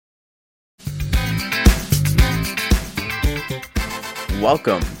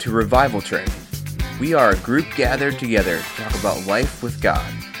Welcome to Revival Train. We are a group gathered together to talk about life with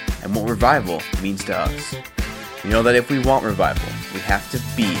God and what revival means to us. We know that if we want revival, we have to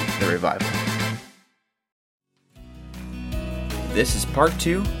be the revival. This is part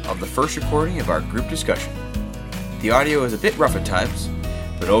 2 of the first recording of our group discussion. The audio is a bit rough at times,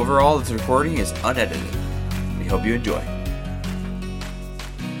 but overall this recording is unedited. We hope you enjoy.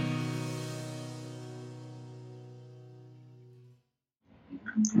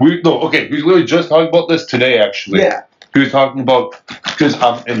 We was literally just talking about this today. Actually, Yeah. He was talking about because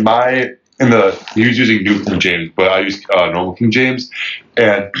he was using New King James, but I used normal King James,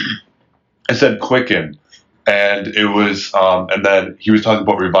 and it said quicken, and it was and then he was talking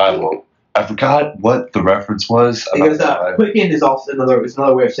about revival. I forgot what the reference was. Because quicken is also another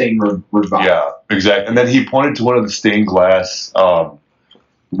way of saying revival. Yeah, exactly. And then he pointed to one of the stained glass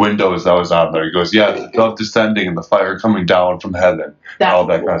windows that was on there. He goes, "Yeah, the dove descending and the fire coming down from heaven, all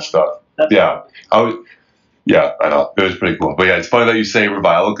that kind of stuff." Yeah, I know it was pretty cool. But yeah, it's funny that you say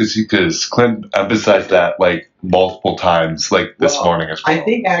revival because Clint emphasized that like multiple times, like this morning as well. I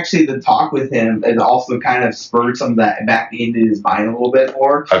think actually the talk with him has also kind of spurred some of that back into his mind a little bit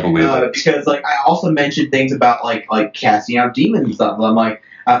more. I believe it because like I also mentioned things about like casting out demons and stuff.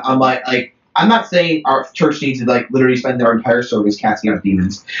 I'm not saying our church needs to like literally spend their entire service casting out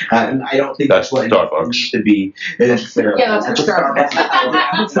demons, and I don't think that's what it needs to be necessarily. Yeah, that's Starbucks.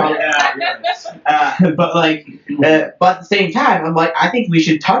 But at the same time, I'm like, I think we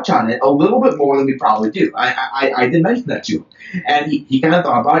should touch on it a little bit more than we probably do. I did mention that to him, and he kind of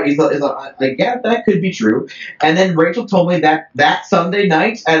thought about it. He's like, yeah, that could be true. And then Rachel told me that Sunday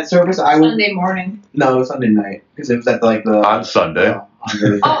night at service, Sunday morning. No, it was Sunday night because it was at like the on Sunday.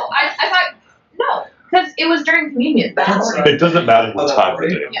 I thought. No, because it was during communion. It doesn't matter what time of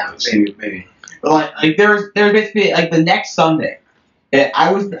day. Yeah. Maybe. But like there's basically like the next Sunday.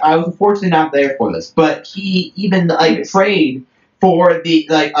 I was unfortunately not there for this, but he even like prayed for the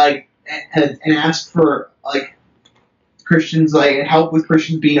and asked for like Christians and help with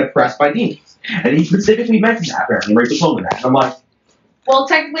Christians being oppressed by demons, and he specifically mentioned that. Apparently, Rachel told me that. And I'm like, well,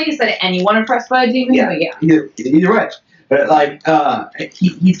 technically, he said anyone oppressed by a demon. Yeah, but yeah. Either way. But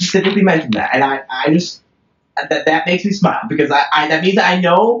he specifically mentioned that, and I just that makes me smile because that means I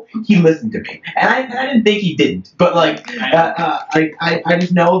know he listened to me, and I didn't think he didn't, but I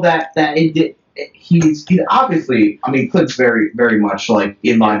just know that it did. He's obviously, I mean, Clint's very very much like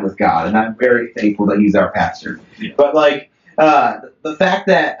in line with God, and I'm very thankful that he's our pastor. Yeah. But the fact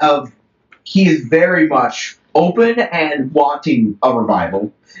that he is very much open and wanting a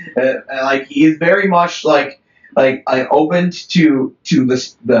revival, he is very much open to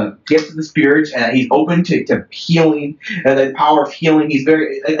the gifts of the Spirit, and he's open to healing and the power of healing. He's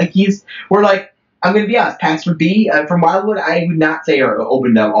very I'm gonna be honest, Pastor B from Wildwood, I would not say are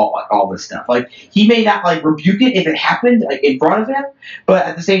open to all this stuff. He may not rebuke it if it happened in front of him, but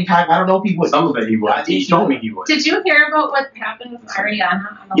at the same time, I don't know if he would. Some of it he would. He told me he would. Did you hear about what happened with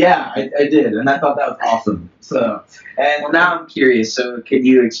Ariana? Yeah, I did, and I thought that was awesome. So, and now I'm curious. So, can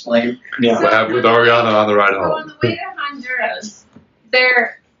you explain? Yeah, what happened with Ariana on the ride home? So on the way to Honduras,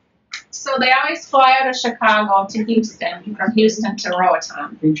 they always fly out of Chicago to Houston, from Houston to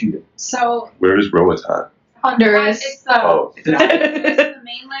Roatan. So where is Roatan? Honduras. It's it's the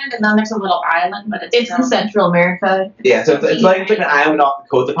mainland, and then there's a little island, but it's in Central America. Yeah, so it's like an island off the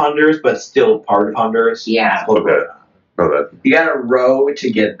coast of Honduras, but still part of Honduras. Yeah. Okay. You gotta row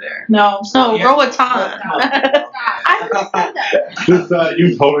to get there. No, Roatan. I would say that. Just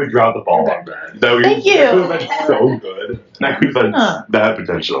you totally dropped the ball on that. Thank you. That could have been so good. That could have been that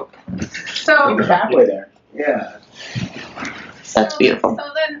potential. So We're halfway there. Yeah. That's beautiful.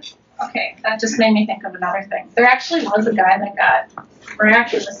 So then, okay, that just made me think of another thing. There actually was a guy that got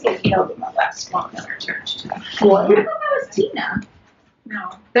miraculously healed in the last one in our church. What? I thought that was Tina.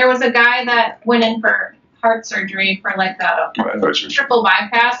 No, there was a guy that went in for heart surgery for a triple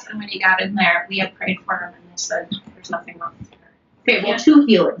bypass, and when he got in there, we had prayed for him, and they said there's nothing wrong with her. Okay, well, 2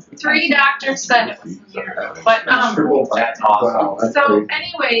 healings. 3 doctors said it was a miracle, but That's awesome. so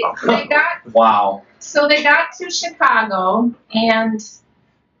anyway, they got to Chicago, and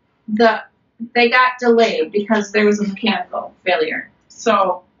they got delayed because there was a mechanical failure.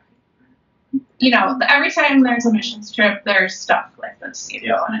 So, every time there's a missions trip, there's stuff like this, and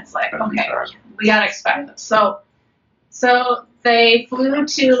it's like, okay, we gotta expect this. So they flew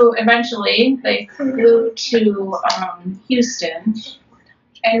to Houston,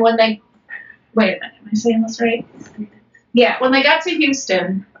 and when they, wait a minute, am I saying this right? Yeah, when they got to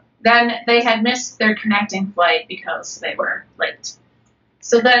Houston, then they had missed their connecting flight because they were late.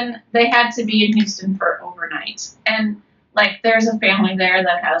 So then they had to be in Houston for overnight. And like there's a family there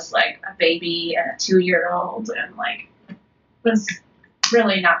that has like a baby and a 2-year-old, and like it was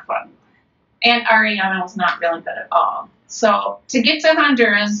really not fun. And Ariana was not really good at all. So to get to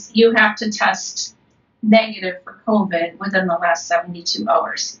Honduras, you have to test negative for COVID within the last 72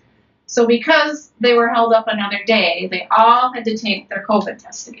 hours. So because they were held up another day, they all had to take their COVID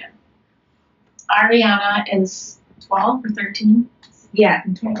test again. Ariana is 12 or 13. Yeah.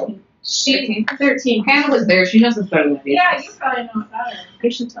 13. Hannah was there. She knows this better than me. Yeah, you probably know about it.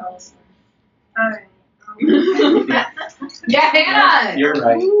 You should tell us. Alright. Yeah, Hannah. You're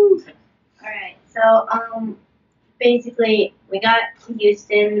right. Alright, so, basically, we got to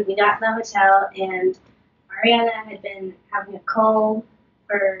Houston, we got in the hotel, and Ariana had been having a cold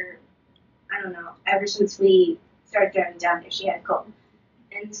for, I don't know, ever since we started driving down there, she had a cold.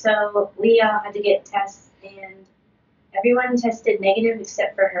 And so we all had to get tests, and everyone tested negative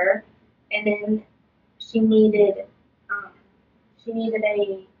except for her. And then she needed a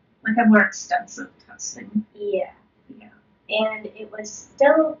more extensive testing. Yeah. And it was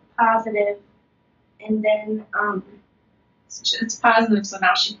still positive, and then it's positive, so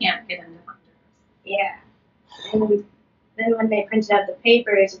now she can't get into Honduras. Yeah. And then when they printed out the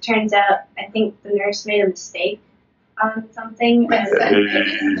papers, it turns out I think the nurse made a mistake on something.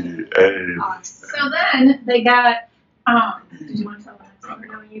 So then they got. Did you want to tell them?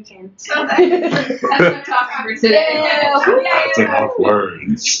 No, you can. So then that's what I'm talking about today. That's enough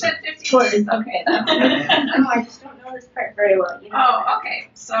words. You said 50 words. Okay, that's good. No, I just don't know this part very well. You know? Oh, okay.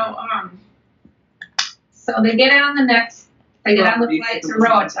 So they get on the flight to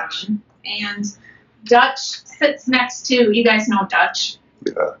Roatan, and Dutch sits next to, you guys know Dutch?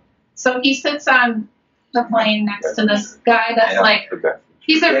 Yeah. So he sits on the plane next to this guy that's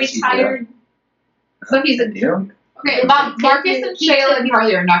he's a retired, so he's a, Okay, Marcus and Shayla and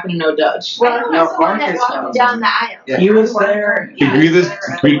Carly are not going to know Dutch. Well, No, Marcus knows. down the aisle. Yeah. He was there. He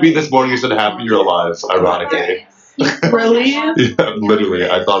tweeted me this morning. He said, "Happy you're alive." Ironically. Really? Yeah, literally.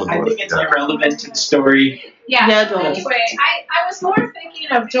 I thought I about think it. it's irrelevant to the story. Yeah, Joel. Anyway, I was more thinking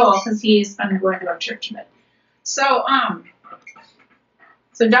of Joel because he's been going to our church a bit. So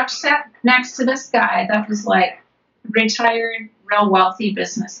Dutch sat next to this guy that was like retired, real wealthy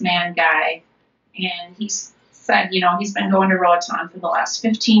businessman guy, and he said, he's been going to Roatan for the last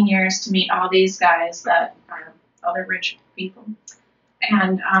 15 years to meet all these guys that are other rich people,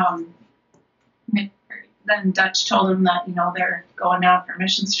 and then Dutch told him that, they're going out for a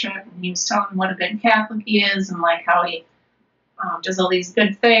missions trip, and he was telling him what a good Catholic he is and, like, how he does all these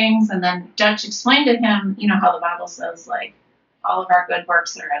good things. And then Dutch explained to him, how the Bible says, like, all of our good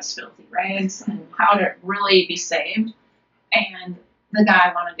works are as filthy rags, and how to really be saved. And the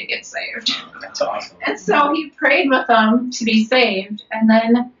guy wanted to get saved. That's awesome. And so he prayed with them to be saved. And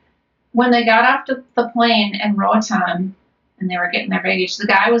then when they got off the plane in Roatan, and they were getting their baggage, the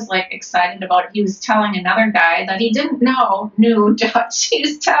guy was like excited about it. He was telling another guy that he didn't knew Dutch. He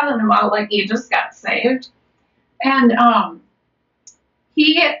was telling him all like he just got saved. And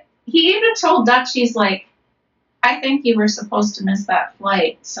he even told Dutch, he's like, I think you were supposed to miss that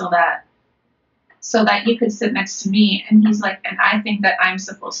flight so that you could sit next to me. And he's like, and I think that I'm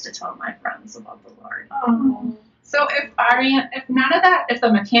supposed to tell my friends about the Lord. Oh. So if none of that, if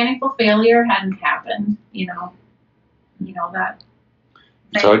the mechanical failure hadn't happened, that.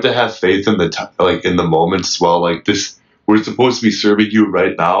 It's hard to have faith in in the moments as well. Like this, we're supposed to be serving you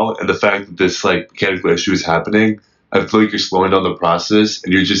right now, and the fact that this mechanical issue is happening, I feel like you're slowing down the process,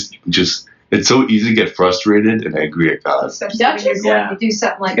 and you're just. It's so easy to get frustrated and angry at God. Especially Dutch is going to do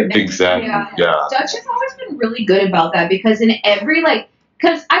something like that. Exactly. Yeah. Dutch has always been really good about that because in every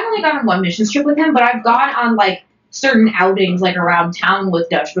because I've only gone on one mission trip with him, but I've gone on certain outings around town with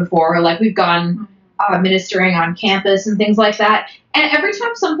Dutch before. We've gone ministering on campus and things like that. And every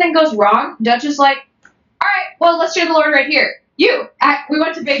time something goes wrong, Dutch is like, all right, well, let's share the Lord right here. We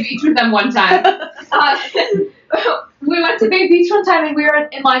went to Bay Beach with them one time. We went to Bay Beach one time and we were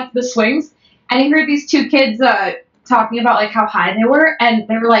in the swings, and he heard these two kids talking about how high they were, and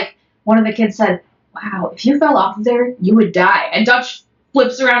they were one of the kids said, wow, if you fell off of there, you would die. And Dutch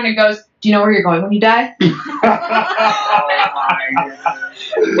flips around and goes, do you know where you're going when you die?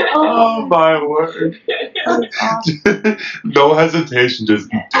 Oh my word. No hesitation, just,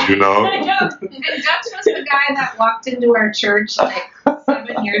 I know. And Dutch was the guy that walked into our church 7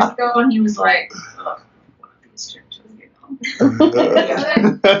 years ago, and he was like, oh, one of these churches,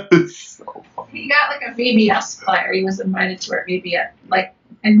 That is so funny. He got a VBS flyer. He was invited to our VBS,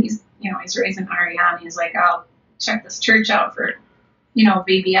 and he's raising Ariana. He's like, I'll check this church out for,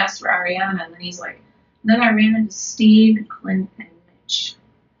 VBS for Ariana. And then he's like, then I ran into Steve and Clint and Mitch.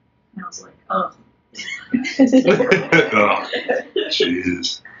 And I was like, oh, Oh,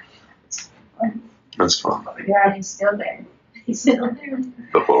 jeez. That's fun. Yeah, he's still there. He's still there.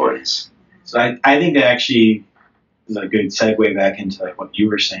 The boys. So I think that actually is a good segue back into like what you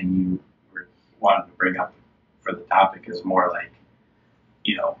were saying you were wanting to bring up for the topic is more like,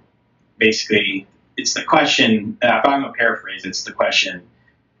 you know, basically it's the question, if I'm going to paraphrase, it's the question,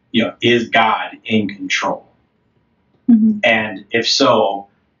 you know, is God in control? Mm-hmm. And if so,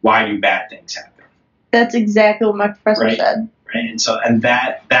 why do bad things happen? That's exactly what my professor Right. said. Right? And so, and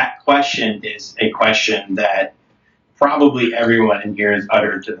that question is a question that probably everyone in here has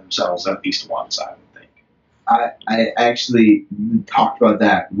uttered to themselves at least once, I would think. I actually talked about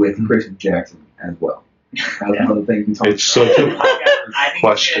that with Christian Jackson as well. That was one of the things we talked It's about. such a I think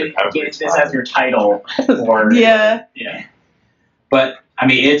question you every should get this time. as your title, or Yeah. yeah. But I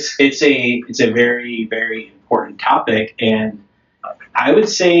mean, it's a very, very important topic, and I would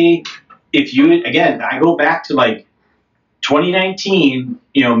say if you again, I go back to like 2019,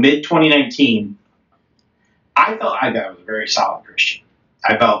 you know, mid 2019, I felt I was a very solid Christian.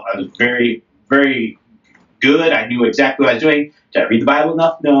 I felt I was very, very good. I knew exactly what I was doing. Did I read the Bible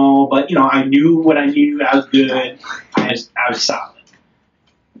enough? No, but you know, I knew what I knew. I was good. I was solid.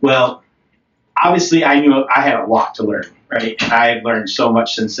 Well, obviously, I knew I had a lot to learn, right? And I have learned so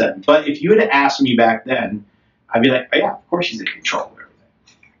much since then. But if you had asked me back then, I'd be like, oh, yeah, of course he's in control of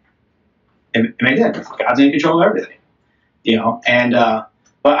everything. And I did. God's in control of everything, you know. And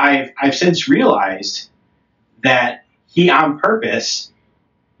but I've since realized that he on purpose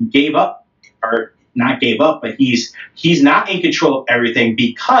gave up, or not gave up, but he's not in control of everything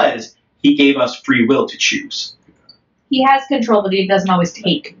because he gave us free will to choose. He has control, but he doesn't always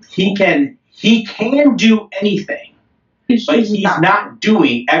take. He can do anything, but he's not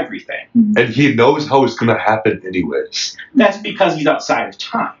doing everything. And he knows how it's going to happen anyways. That's because he's outside of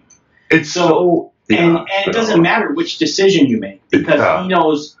time. It's so... And it doesn't matter which decision you make because he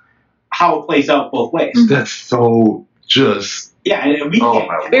knows how it plays out both ways. That's so just... Yeah, and we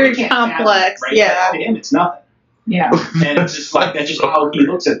can't... Very we can't complex, fathom, right? yeah. To him, it's nothing. Yeah. And it's just like, that's just how he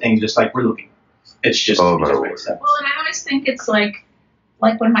looks at things, just like we're looking. It's just... Oh, it my just Lord. makes sense. Well, and I always think it's like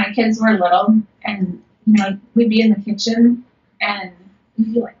when my kids were little, and you know, we'd be in the kitchen and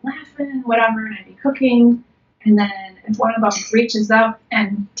we'd be like laughing, whatever, and I'd be cooking, and then if one of them reaches up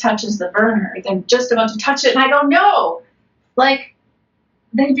and touches the burner, they're just about to touch it, and I go, no, like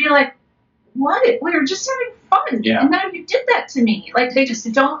they'd be like, what? We were just having fun, Yeah. and now you did that to me. Like they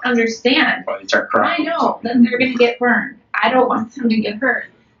just don't understand. But it's our crying. I know that they're gonna get burned. I don't want them to get hurt.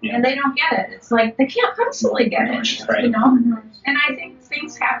 Yeah. And they don't get it. It's like they can't possibly get it, Right. you know. And I think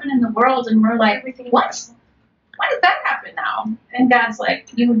things happen in the world, and we're like, "What? Why did that happen now?" And God's like,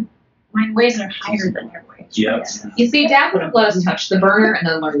 my ways are higher than your ways. Yes. You see, Dad would have let us touch the burner and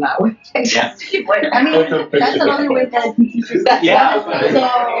then learn that way. Yeah. I mean, that's another way that he teaches that. Yeah.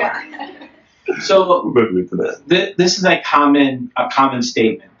 So this is a common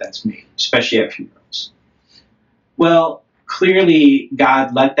statement that's made, especially at funerals. Well, clearly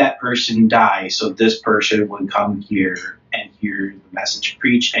God let that person die so this person would come here and hear the message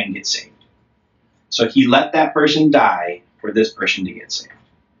preached and get saved. So he let that person die for this person to get saved.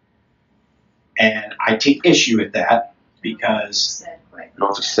 And I take issue with that because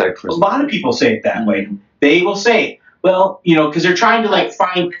a lot of people say it that way. They will say, well, you know, because they're trying to like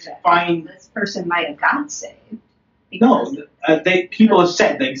find. This person might have got saved. No, people have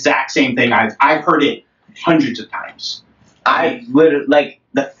said the exact same thing. I've heard it hundreds of times. I literally, like,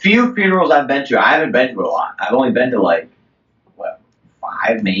 the few funerals I've been to, I haven't been to a lot. I've only been to, like,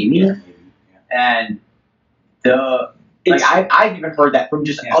 5 maybe? Yeah. And I've even heard that from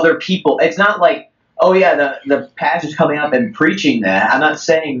just other people. It's not like, oh yeah, the pastor's coming up and preaching that. I'm not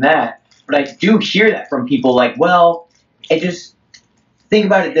saying that. But I do hear that from people like, well, think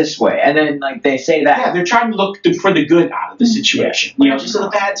about it this way. And then, like, they say that. Yeah, they're trying to look for the good out of the situation. You know, just a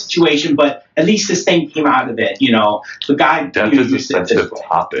bad situation, but at least this thing came out of it, you know. The guy Death is a sensitive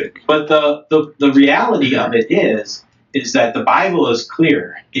topic. But the reality of it is that the Bible is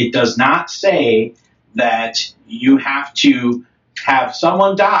clear. It does not say that you have to have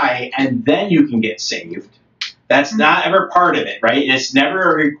someone die and then you can get saved. That's not ever part of it, right? It's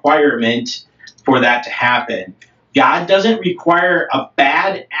never a requirement for that to happen. God doesn't require a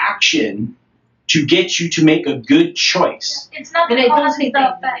bad action to get you to make a good choice. It's not And the it cause doesn't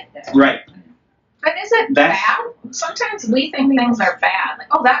of the effect. Right. But is it That's- bad? Sometimes we think things are bad. Like,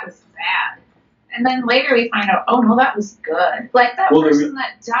 oh, that was bad. And then later we find out, oh, no, that was good. Like that Well, person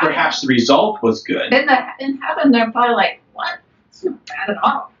that died. Perhaps the result was good. In heaven, they're probably like, what? It's not bad at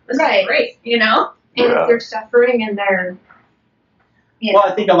all. This Right. is great, you know? And Yeah. they're suffering and they're Well,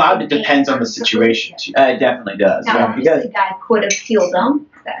 I think a lot of it depends on the situation. Too. It definitely does. Now, Yeah, obviously, God could have healed them.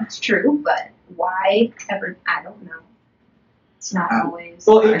 That's true, but why ever? I don't know. It's not always.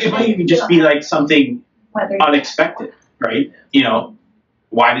 Well, it might even just be like something unexpected, right? You know,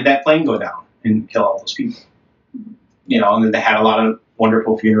 why did that plane go down and kill all those people? You know, and then they had a lot of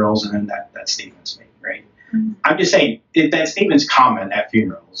wonderful funerals, and then that statement's made, right? Mm-hmm. I'm just saying that statement's common at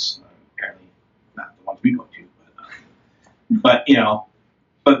funerals. Apparently, not the ones we go to, but you know,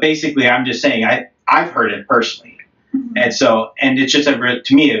 but basically, I'm just saying I've heard it personally, and so it's just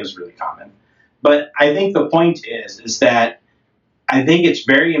to me it was really common. But I think the point is that I think it's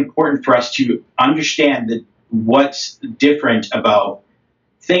very important for us to understand that what's different about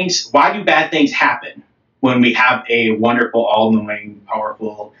things. Why do bad things happen when we have a wonderful, all-knowing,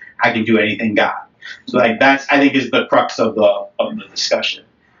 powerful, I can do anything God? So like that's I think is the crux of the discussion.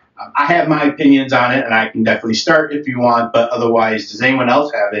 I have my opinions on it, and I can definitely start if you want. But otherwise, does anyone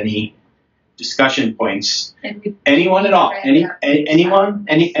else have any discussion points? Anyone at all? Anyone?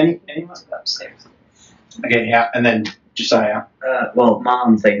 Anyone? Upstairs. Okay, yeah, and then Josiah. Well,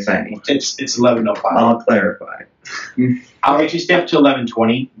 Mom thinks I need to. It's 11:05. I'll clarify. I'll actually stay up to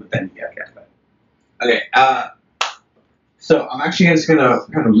 11:20, but then yeah. Okay. So I'm actually just gonna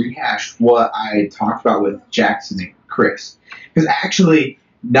kind of rehash what I talked about with Jackson and Chris, because actually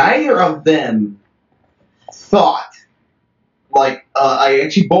neither of them thought I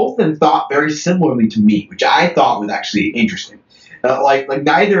actually both of them thought very similarly to me, which I thought was actually interesting. Like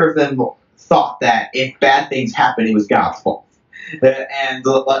neither of them thought that if bad things happen, it was God's fault, and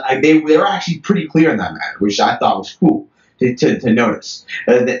they were actually pretty clear in that matter, which I thought was cool to notice.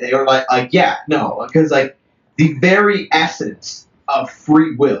 They were like yeah, no, because like the very essence of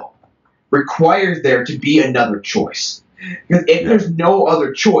free will requires there to be another choice. Because if there's no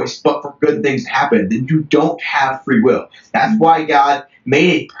other choice but for good things to happen, then you don't have free will. That's why God made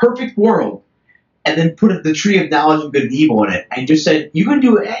a perfect world and then put the tree of knowledge of good and evil in it and just said, you can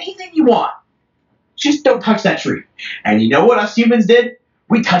do anything you want. Just don't touch that tree. And you know what us humans did?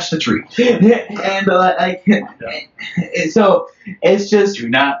 We touched the tree. And so it's just... Do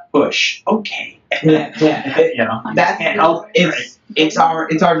not push. Okay. Yeah. You know, that's can't help it. It's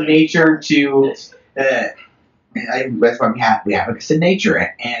our nature to... that's why we have a sin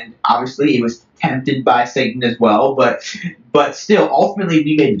nature, and obviously it was tempted by Satan as well. But still, ultimately,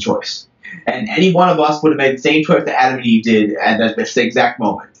 we made the choice, and any one of us would have made the same choice that Adam and Eve did at this exact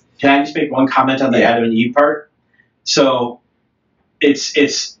moment. Can I just make one comment on the Adam and Eve part? So, I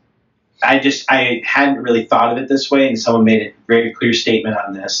hadn't really thought of it this way, and someone made a very clear statement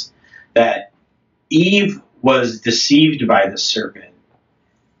on this that Eve was deceived by the serpent.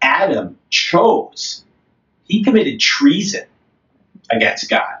 Adam chose. He committed treason against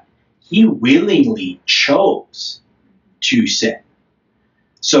God. He willingly chose to sin.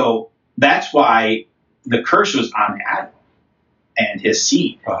 So that's why the curse was on Adam and his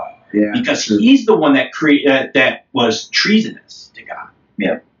seed. Because he's the one that that was treasonous to God.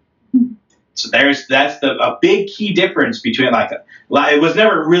 Yeah. So that's a big key difference between it was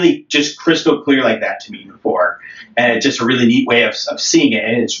never really just crystal clear like that to me before. And it's just a really neat way of seeing it.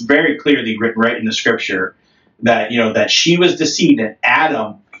 And it's very clearly written right in the scripture that, that she was deceived and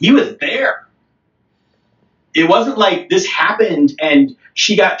Adam, he was there. It wasn't like this happened and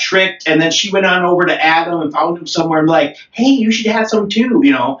she got tricked and then she went on over to Adam and found him somewhere and like, hey, you should have some too.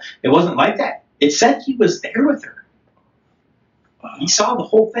 It wasn't like that. It said he was there with her. He saw the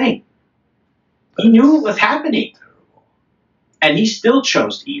whole thing. He knew what was happening. And he still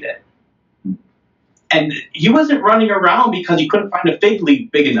chose to eat it. And he wasn't running around because he couldn't find a fig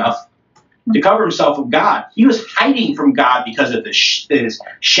leaf big enough to cover himself with God. He was hiding from God because of his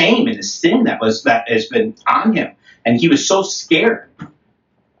shame and his sin that has been on him. And he was so scared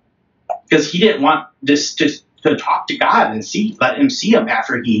because he didn't want this to talk to God and let him see him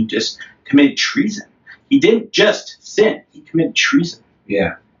after he just committed treason. He didn't just sin; he committed treason.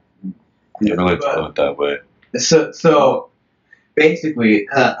 Yeah. Never really thought of it that way. So basically,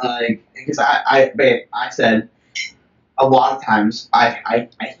 because I said a lot of times I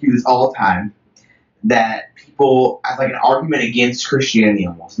hear this all the time that people have like an argument against Christianity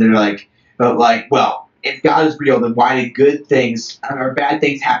almost. They're like, well, if God is real, then why did good things or bad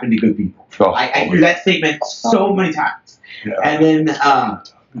things happen to good people? I hear that statement so many times, and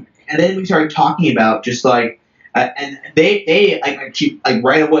then we started talking about just like. And they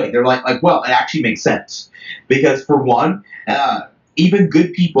right away they're like well, it actually makes sense because for one, even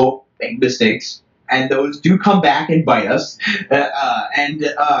good people make mistakes and those do come back and bite us, and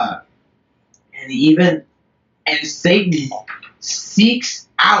Satan seeks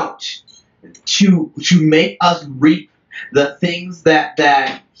out to make us reap the things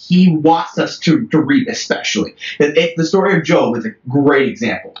that he wants us to reap, especially. The story of Job is a great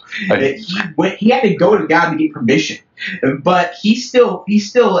example. He had to go to God to get permission, but he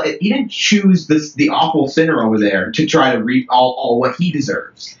didn't choose the awful sinner over there to try to reap all what he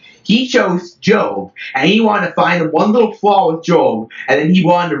deserves. He chose Job, and he wanted to find the one little flaw with Job, and then he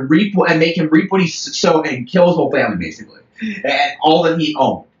wanted to reap and make him reap what he sowed and kill his whole family, basically, and all that he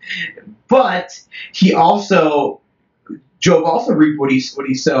owned. But Job also reaped what he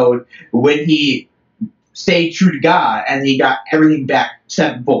sowed when he stayed true to God, and he got everything back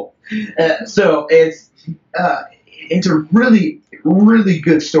sevenfold. So it's a really, really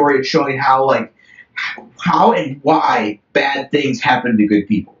good story of showing how and why bad things happen to good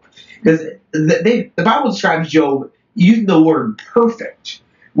people. Because the Bible describes Job using the word perfect,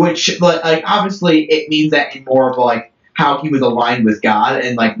 which obviously it means that in more of how he was aligned with God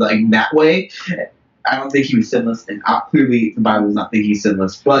and like that way. I don't think he was sinless, and clearly the Bible does not think he's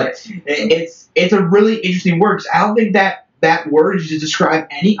sinless. But it's a really interesting word. 'Cause I don't think that word is to describe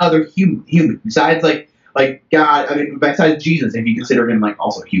any other human besides God. I mean, besides Jesus, if you consider him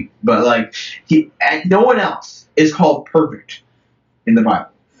also human. But and no one else is called perfect in the Bible.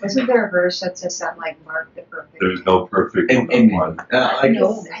 Wasn't there a verse that says something like "Mark the perfect"? There's no perfect one.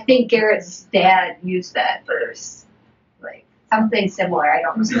 I think Garrett's dad used that verse, something similar. I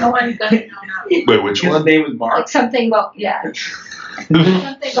don't know. No one does know now. Wait, which one? His name was Mark. Something about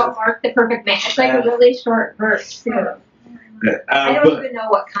Something about Mark the perfect man. It's a really short verse too. I don't even know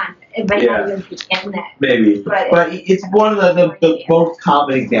what content. It might not even be in that. Maybe, but it's one of the most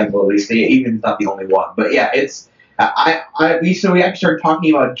common examples. At least, even if it's not the only one. But yeah, it's. We actually started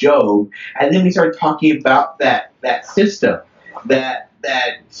talking about Job, and then we started talking about that system that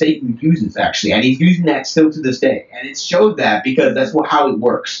Satan uses actually, and he's using that still to this day, and it showed that because that's how it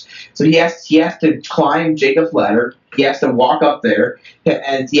works. So he has to climb Jacob's ladder, he has to walk up there,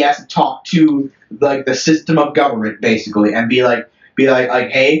 and he has to talk to the system of government basically, and be like,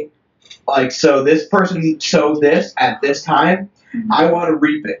 hey, so this person sowed this at this time, I want to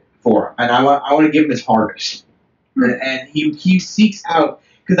reap it for him, and I want to give him his harvest. And he seeks out,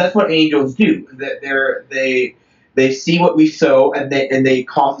 because that's what angels do. That they see what we sow, and they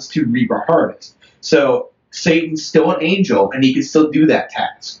cause us to reap our harvest. So Satan's still an angel, and he can still do that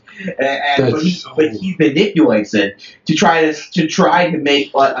task. But he manipulates it to try to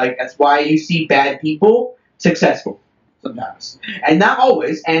make that's why you see bad people successful sometimes, and not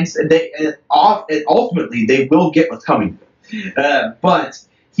always. And ultimately they will get what's coming to them. But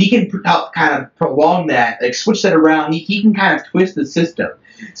he can kind of prolong that, switch that around. He can kind of twist the system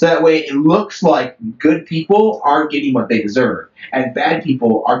so that way it looks like good people are getting what they deserve, and bad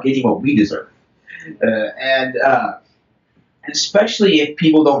people are getting what we deserve. And especially if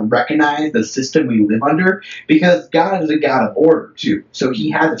people don't recognize the system we live under, because God is a God of order too. So he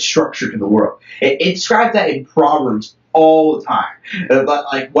has a structure to the world. It describes that in Proverbs all the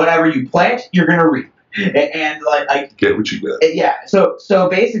time. Whatever you plant, you're gonna reap. And get what you get. Yeah. So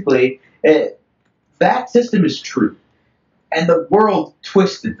basically, that system is true, and the world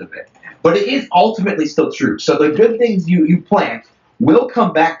twisted a bit, but it is ultimately still true. So the good things you plant will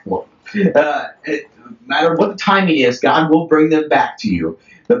come back for you. No matter what the timing is, God will bring them back to you.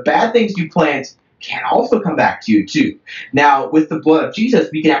 The bad things you plant can also come back to you too. Now, with the blood of Jesus,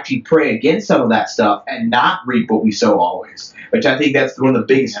 we can actually pray against some of that stuff and not reap what we sow always. Which I think that's one of the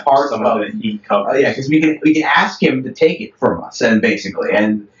biggest parts of it. Because we can ask him to take it from us, and basically,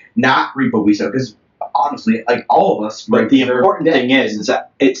 and not reap what we sow. Because honestly, all of us. But the important thing is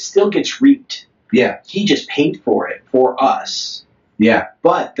that it still gets reaped. Yeah. He just paid for it for us. Yeah.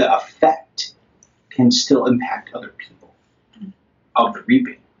 But the effect can still impact other people of the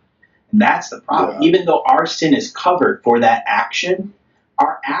reaping. And that's the problem. Yeah. Even though our sin is covered for that action,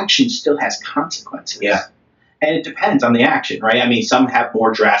 our action still has consequences. Yeah. And it depends on the action, right? I mean, some have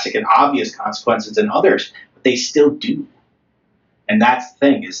more drastic and obvious consequences than others, but they still do. And that's the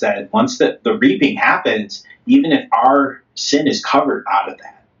thing, is that once the reaping happens, even if our sin is covered out of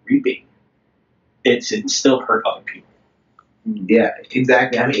that reaping, it still hurt other people. Yeah,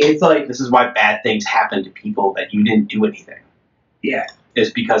 exactly. I mean, it's this is why bad things happen to people that you didn't do anything. Yeah.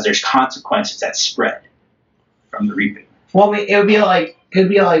 It's because there's consequences that spread from the reaping. Well, I mean, it would be like, is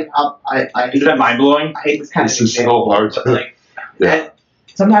that mind blowing? I hate this kind of example. This is so hard. Yeah.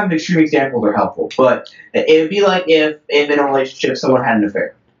 Sometimes extreme examples are helpful, but it would be like if in a relationship someone had an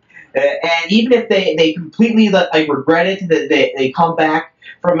affair, and even if they completely regret it, that they come back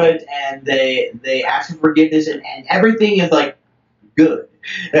from it and they ask for forgiveness and everything is good,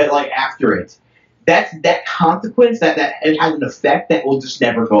 after it. That consequence that it has an effect that will just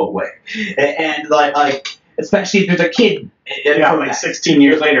never go away, and especially if there's a kid. Yeah, like 16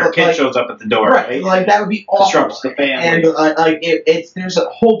 years later, a kid shows up at the door. Right, like that would be awful. Disrupts the family. And it's there's a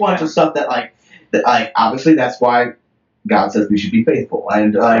whole bunch of stuff that like obviously that's why God says we should be faithful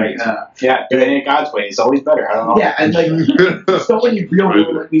and doing it God's way is always better. I don't know. Yeah, and like so many real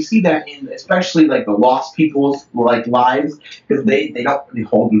world, like we see that in especially like the lost people's like lives because they don't really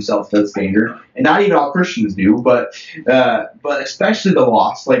hold themselves to the standard, and not even all Christians do, but especially the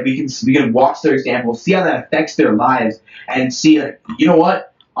lost. Like we can watch their examples, see how that affects their lives, and see like you know what.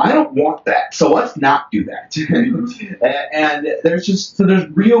 I don't want that, so let's not do that. And there's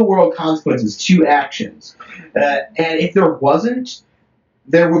real world consequences to actions, and if there wasn't,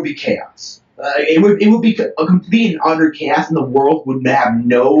 there would be chaos. It would be a complete and utter chaos, and the world would have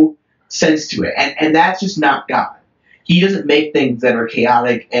no sense to it. And that's just not God. He doesn't make things that are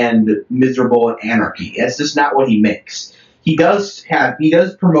chaotic and miserable and anarchy. That's just not what He makes. He does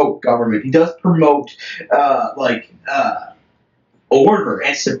promote government. He does promote order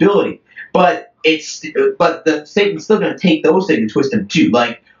and stability, but Satan's still going to take those things and twist them too,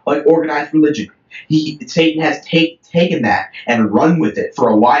 like organized religion. Satan has taken that and run with it for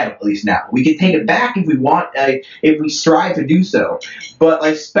a while, at least now. We can take it back if we want, if we strive to do so. But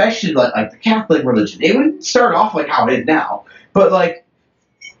especially like the Catholic religion, it wouldn't start off like how it is now. But like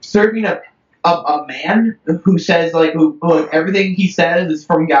serving a man who says who everything he says is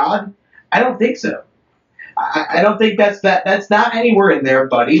from God, I don't think so. I don't think that's not anywhere in there,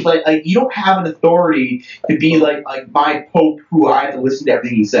 buddy. Like you don't have an authority to be like my Pope who I have to listen to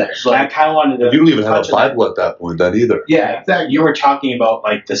everything he says. I kind of wanted to. You don't even have a Bible at that point, then either. Yeah, exactly. You were talking about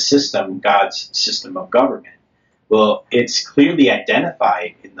the system, God's system of government. Well, it's clearly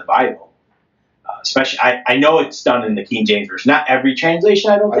identified in the Bible. Especially, I know it's done in the King James Version. Not every translation,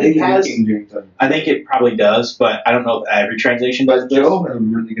 I don't think has. King James does. I think it probably does, but I don't know if every translation does. But Job has a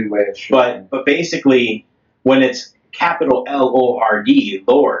really good way of showing. But basically, when it's capital Lord,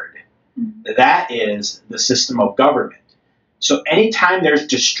 Lord, that is the system of government. So anytime there's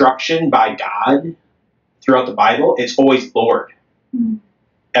destruction by God throughout the Bible, it's always Lord.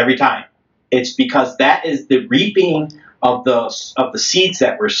 Every time. It's because that is the reaping of the seeds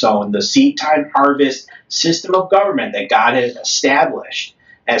that were sown, the seed time harvest system of government that God has established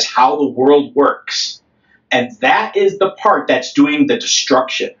as how the world works. And that is the part that's doing the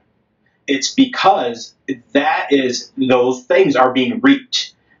destruction. It's because those things are being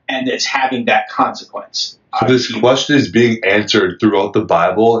reaped and it's having that consequence. So this question is being answered throughout the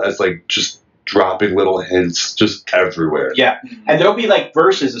Bible as just dropping little hints just everywhere. Yeah. And there'll be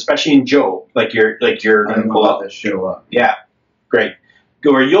verses, especially in Job, you're gonna pull up. That show up. Yeah. Great.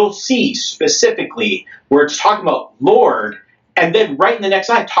 Where you'll see specifically where it's talking about Lord, and then right in the next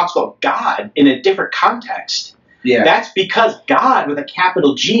line it talks about God in a different context. Yeah. That's because God with a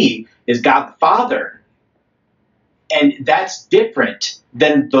capital G is God the Father. And that's different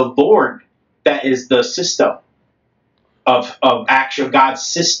than the Lord that is the system of actual God's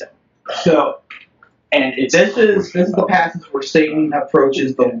system. So and it's this is the passage where Satan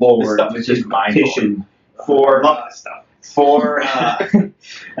approaches the Lord, which is petition for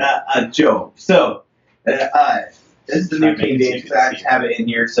Job. So this is the New King James. I just have it in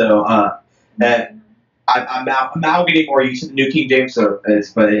here. So I'm now getting more used to the New King James,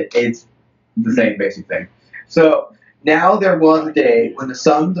 but it's the same basic thing. So now there was a day when the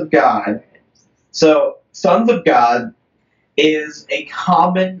sons of God. So sons of God is a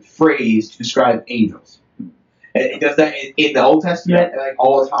common phrase to describe angels. It does that in the Old Testament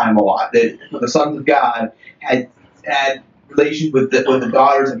all the time a lot. That the sons of God had relations with the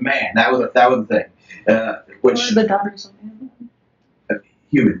daughters of man. That was the thing. Which the daughters of man?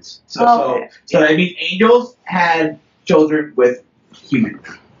 Humans. So that means angels had children with humans.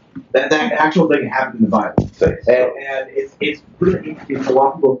 That actual thing happened in the Bible. And it's pretty interesting. A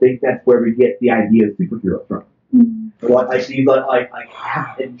lot of people think that's where we get the idea of superhero from. These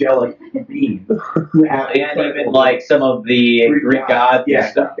half angelic beings who have and even some of the Greek gods,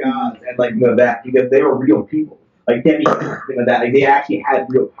 gods and that because they were real people, demigods, that they actually had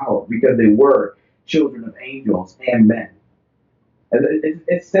real power because they were children of angels and men. And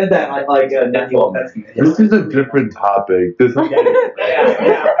it says that in the Old Testament. This is a different topic. This is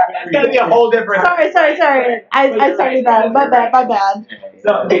it's gonna be a whole different. Sorry. I started that. My bad.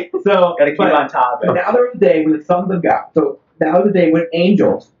 So gotta keep on top. So now there was a day when the sons of God. So now was a day when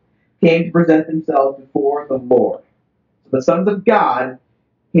angels came to present themselves before the Lord. So the sons of God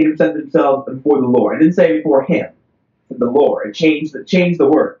came to present themselves before the Lord. It didn't say before Him, but the Lord. It changed the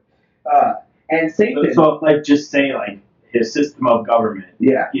word. And Satan. So just say his system of government.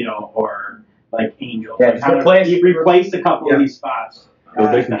 Yeah. Or angels. Yeah, replace a couple of these spots.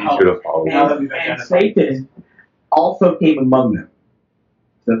 It'll make it easier to follow. And Satan also came among them.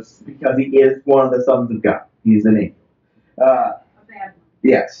 That's because he is one of the sons of God. He is an angel.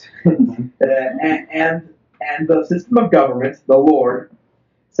 Yes. and the system of government, the Lord,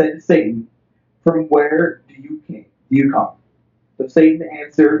 said to Satan, "From where do you come?" So Satan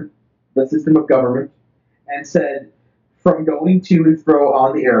answered the system of government and said, "From going to and fro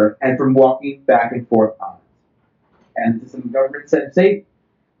on the earth, and from walking back and forth on it." And the system of government said to Satan,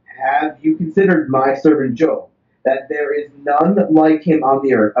 "Have you considered my servant Job, that there is none like him on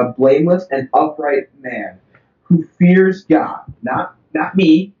the earth, a blameless and upright man, who fears God, not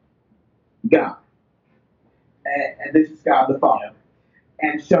me, God. And this is God the Father,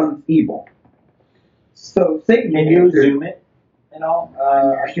 and shuns evil." So Satan Can you zoom it at all?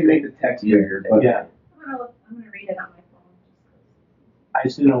 I can make the text bigger, but yeah. I'm gonna read it on my phone. I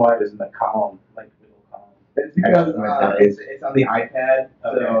just don't know why it is in the column, like middle column. it's because it's on the iPad,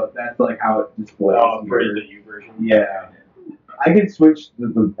 so that's like how it displays. Oh, for the U version. Yeah, I can switch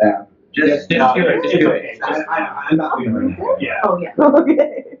the app. Just do it. Just do it. I'm not doing it right now. Yeah. Oh yeah.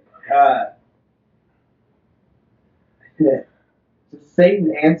 Okay. So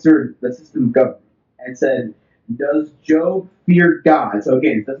Satan answered the system of government and said, "Does Job fear God?" So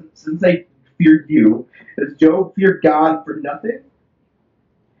again, it doesn't say fear you. Does Job fear God for nothing?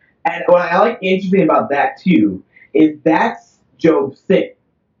 And what I like interesting about that too is that's Job's sin.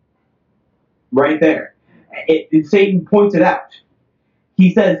 Right there. Satan points it out.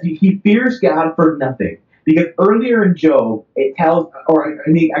 He says he fears God for nothing. Because earlier in Job, it tells, or I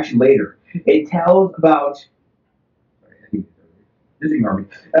think actually later, it tells about, just ignore me.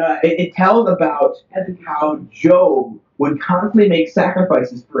 It tells about how Job would constantly make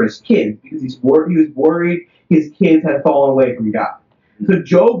sacrifices for his kids because he was worried his kids had fallen away from God. So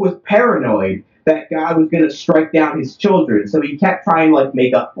Job was paranoid that God was going to strike down his children, so he kept trying to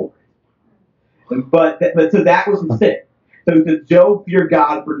make up for it. But so that was the sin. So does Job fear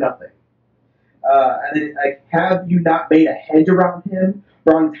God for nothing? And then, have you not made a hedge around him,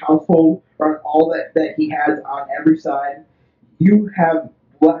 around his household, around all that he has on every side? You have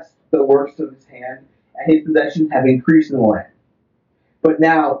blessed the works of his hand, and his possessions have increased in the land. But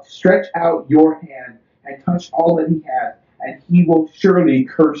now stretch out your hand and touch all that he has, and he will surely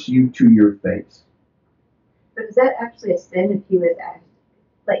curse you to your face. But is that actually a sin if he was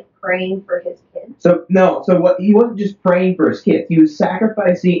praying for his kids? So no, so he wasn't just praying for his kids. He was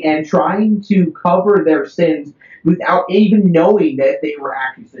sacrificing and trying to cover their sins without even knowing that they were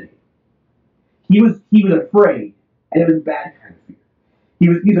actually sinning. He was afraid, and it was a bad kind of fear.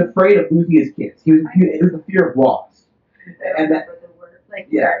 He was afraid of losing his kids. It was the fear of loss, and that.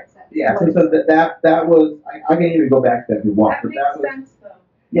 Yeah. So that was. I can't even go back to that if you want. That makes sense though.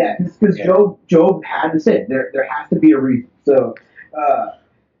 Yeah, because Job had to sin. There has to be a reason. So.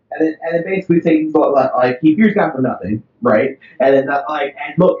 And then basically Satan's like he fears God for nothing, right? And then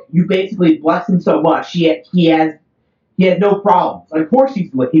and look, you basically bless him so much, he has no problems. Of course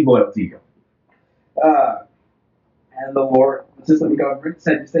he's loyal to you. And the Lord, the system of government,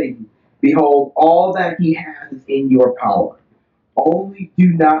 said to Satan, "Behold, all that he has is in your power. Only do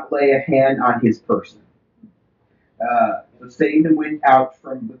not lay a hand on his person." So Satan went out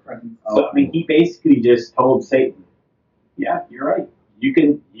from the presence of. So he basically just told Satan, "Yeah, you're right. You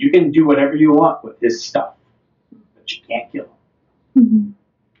can do whatever you want with his stuff, but you can't kill him." Mm-hmm.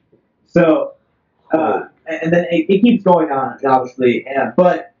 So, and then it keeps going on, obviously.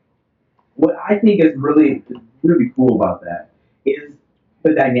 But what I think is really cool about that is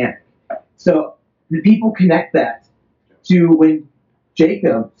the dynamic. So the people connect that to when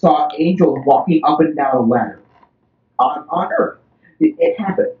Jacob saw angels walking up and down a ladder on earth. It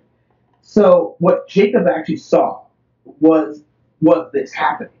happened. So what Jacob actually saw was this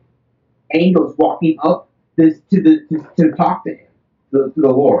happening. Angels walking up to talk to him, to the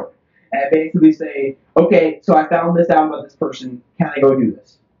Lord, and basically say, "Okay, so I found this out about this person. Can I go do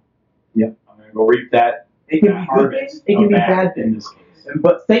this?" Yep, I'm gonna go reap that. It can be good things. It can be bad things.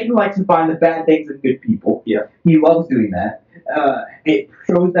 But Satan likes to find the bad things in good people. Yeah, he loves doing that. It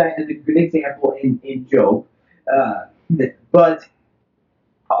shows that as a good example in Job. But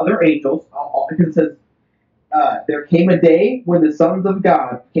other angels, because it says. There came a day when the sons of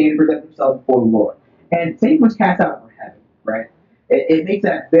God came to present themselves before the Lord. And Satan was cast out from heaven, right? It makes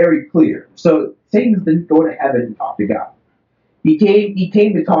that very clear. So Satan didn't go to heaven and talk to God. He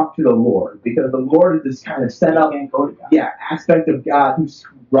came to talk to the Lord, because the Lord is this kind of set up aspect of God who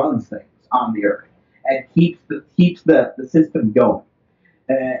runs things on the earth and keeps the system going.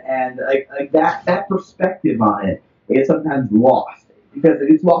 And that perspective on it is sometimes lost, because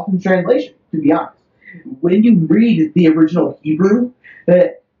it's lost in translation, to be honest. when you read the original Hebrew,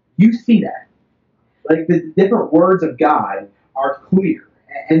 that you see that. Like the different words of God are clear,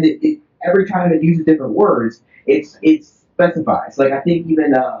 and every time it uses different words, it specifies. Like I think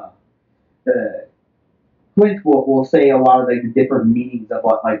even Clint will say a lot of like the different meanings of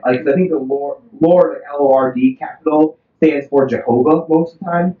what like 'cause I think the Lord LORD capital stands for Jehovah most of the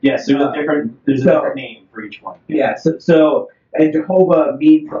time. Yes, there's a different name for each one. Yeah, so and Jehovah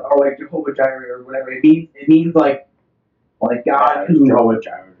means or like Jehovah Jireh or whatever it means like God who Jehovah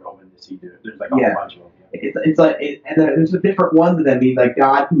Jireh, Jehovah Nissi. There's like a whole bunch of them. It's like and then there's a different ones that mean like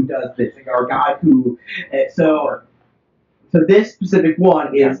God who does this or God who so this specific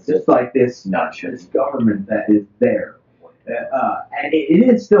one is just like this government that is there, and it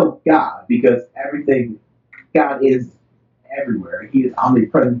is still God because God is everywhere. He is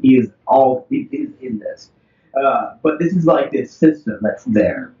omnipresent. He is in this. But this is like this system that's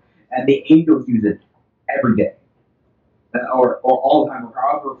there, and the angels use it every day, or all the time, or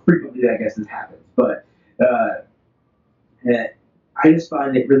however frequently I guess this happens. But I just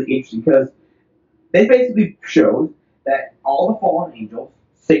find it really interesting because they basically showed that all the fallen angels,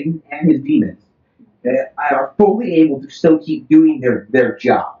 Satan and his demons, are fully able to still keep doing their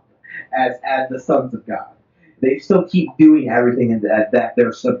job as the sons of God. They still keep doing everything that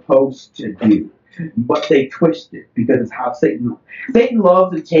they're supposed to do, but they twist it because it's how Satan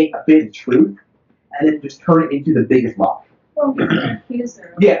loves to take a bit of truth and then just turn it into the biggest lie. Well, he's an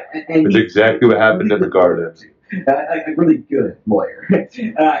accuser. Yeah, and It's exactly what happened in the garden. A really good lawyer.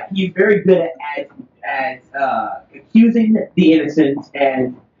 He's very good at accusing the innocent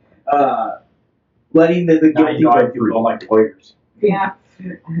and letting the guilty go free. Don't like lawyers. Yeah.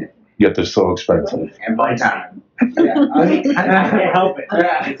 Yet they're so expensive. And my time. Yeah, I can't help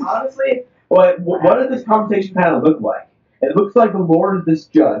it. Honestly, what does this conversation kind of look like? It looks like the Lord is this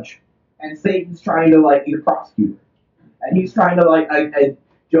judge, and Satan's trying to like be the prosecutor, and he's trying to like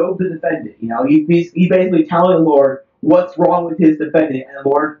Job the defendant. You know, he's basically telling the Lord what's wrong with his defendant, and the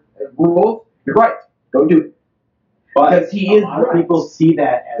Lord rules. You're right. Go do it. Because he is. A lot of people see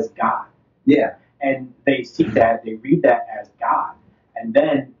that as God. Yeah. And they see that, they read that as God, and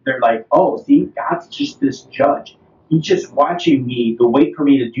then they're like, "Oh, see, God's just this judge. He's just watching me to wait for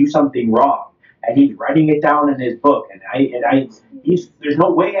me to do something wrong, and he's writing it down in his book. There's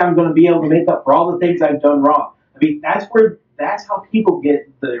no way I'm going to be able to make up for all the things I've done wrong." I mean, that's how people get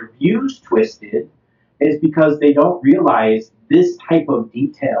their views twisted, is because they don't realize this type of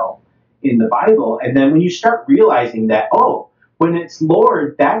detail in the Bible. And then when you start realizing that, oh, when it's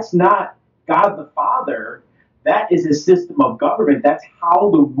Lord, that's not God the Father, that is his system of government. That's how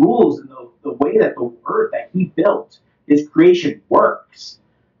the rules and the way that the earth that he built, his creation, works.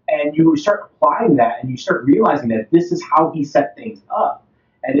 And you start applying that and you start realizing that this is how he set things up.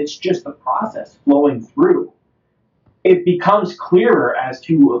 And it's just a process flowing through. It becomes clearer as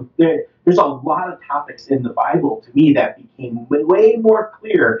to there's a lot of topics in the Bible to me that became way more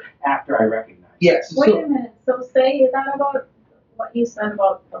clear after I recognized. Yes. Wait a minute. So say that about what you said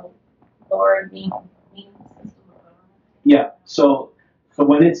about the Lord being system of government. Yeah. So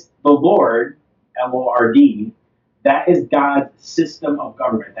when it's the Lord, LORD, that is God's system of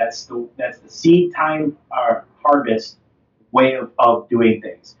government. That's the seed time harvest way of doing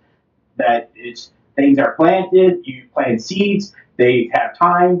things. That it's things are planted, you plant seeds, they have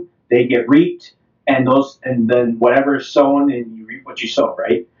time, they get reaped, and then whatever is sown, and you reap what you sow,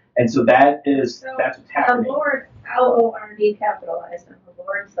 right? And so that's what's happening. The Lord, LORD capitalized, and the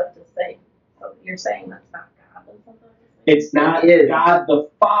Lord stuff to say. So you're saying that's not God or something? It's not God the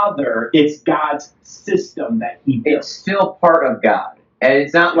Father, it's God's system that he built. It's still part of God. And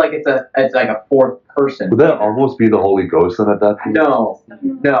it's not like it's like a fourth person. Would that almost be the Holy Ghost then at that point? No,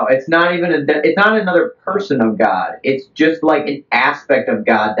 it's not even it's not another person of God. It's just like an aspect of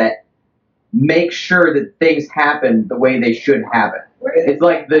God that makes sure that things happen the way they should happen. It's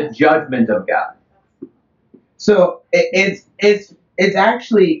like the judgment of God. So it's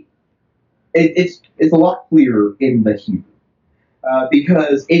actually it's a lot clearer in the Hebrew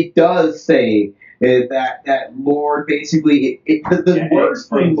because it does say that Lord basically the word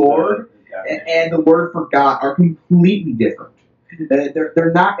for Lord and the word for God are completely different.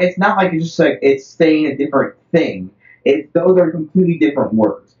 They're not. It's not like it's just like it's saying a different thing. Those are completely different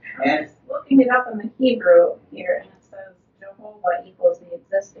words. And looking it up in the Hebrew here, and it says Jehovah equals the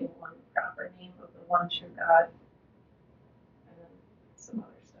existing one, proper name of the one true God, and then some other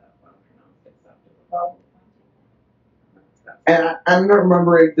stuff. I don't pronounce it except as a vowel. And I don't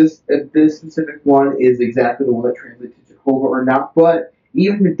remember if this specific one is exactly the one that translates to Jehovah or not, but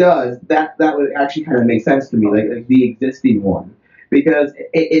even if it does, that would actually kind of make sense to me, like the existing one, because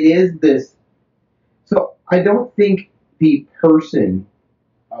it is this. I don't think the person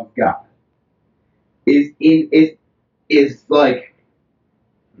of God is like,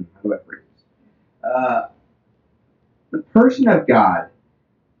 how do I phrase this? The person of God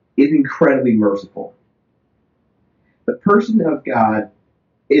is incredibly merciful. The person of God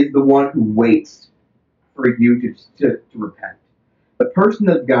is the one who waits for you to repent. The person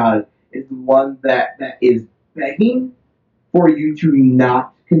of God is the one that is begging for you to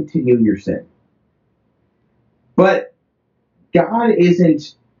not continue in your sin. But God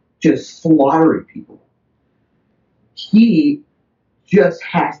isn't just slaughtering people. He just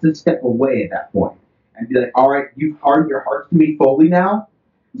has to step away at that point and be like, all right, you've hardened your hearts to me fully now,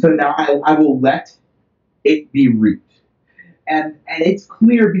 so now I will let it be reaped. And it's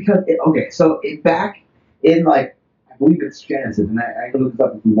clear because, back in, like, I believe it's Genesis, and I can look this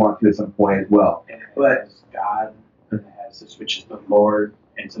up if we want to at some point as well. But God has this, which is the Lord,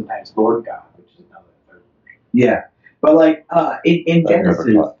 and sometimes Lord God, which is another third. Yeah, but like in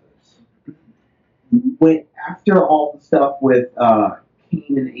Genesis, when after all the stuff with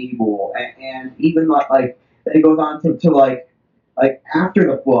Cain and Abel, and even like it goes on to like after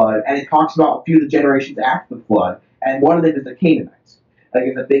the flood, and it talks about a few of the generations after the flood, and one of them is the Canaanites. Like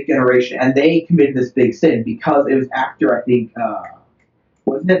it's a big generation, and they committed this big sin because it was after, I think,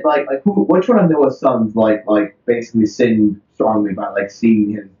 wasn't it like which one of Noah's sons like basically sinned strongly by like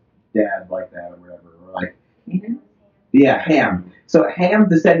seeing his dad like that or whatever, or like Ham. So Ham's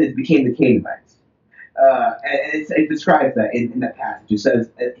descendants became the Canaanites, and it describes that in that passage. It says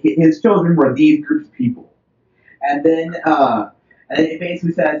his children were these groups of people, and then it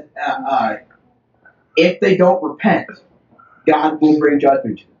basically says if they don't repent, God will bring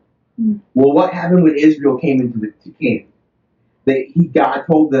judgment to them. Well, what happened when Israel came into Canaan? God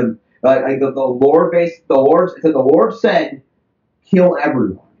told them, the Lord said, kill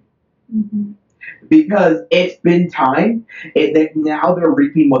everyone. Mm-hmm. Because it's been time, now they're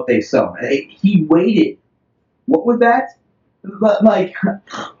reaping what they sow. He waited, what was that? Like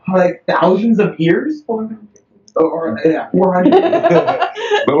thousands of years? 400. 400.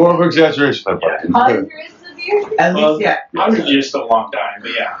 But more of exaggeration, I find. Hundreds of years? At least, yeah. 100 years is still a long time,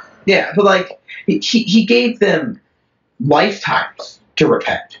 but yeah. Yeah, but like, he gave them lifetimes to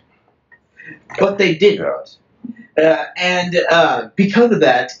repent. But they didn't. And because of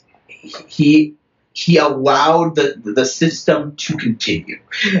that, he allowed the system to continue.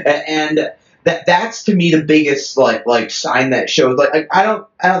 And that's to me the biggest like sign that shows like I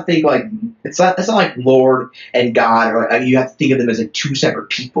don't think like it's not like Lord and God, or you have to think of them as like two separate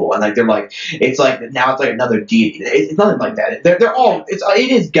people, and like they're like it's like now it's like another deity. It's nothing like that. They're all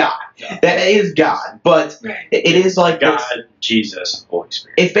it is God. Yeah. That is God, but it is like God, Jesus, Holy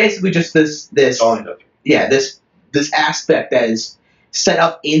Spirit. It's basically just this aspect that is set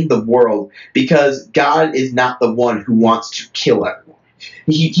up in the world because God is not the one who wants to kill everyone.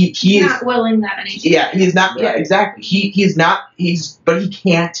 He is not willing that anything. Yeah, he is not. Yeah, exactly. He is not. But he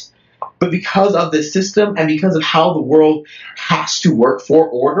can't. But because of the system and because of how the world has to work for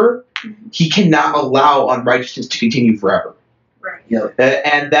order, he cannot allow unrighteousness to continue forever. Right.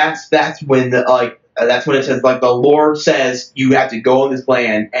 And that's when that's when it says like the Lord says you have to go on this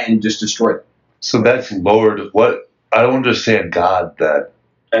land and just destroy it. So that's Lord. What? I don't understand God.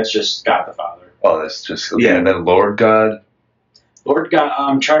 That's just God the Father. Oh, that's just okay. Yeah. And then Lord God. Lord God,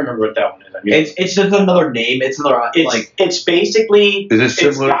 I'm trying to remember what that one is. I mean, it's just another name. It's basically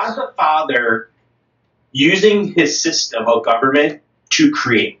it's God the Father using his system of government to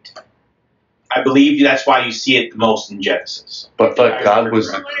create. I believe that's why you see it the most in Genesis. But God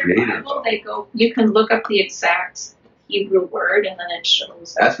was the creator. You can look up the exact Hebrew word and then it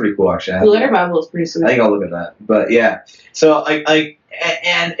shows. That's pretty cool, actually. The Letter Bible is pretty sweet. I think I'll look at that. But yeah, so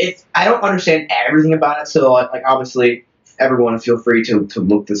and it's I don't understand everything about it. So like obviously. Everyone feel free to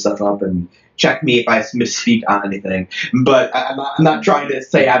look this stuff up and check me if I misspeak on anything. But I'm not trying to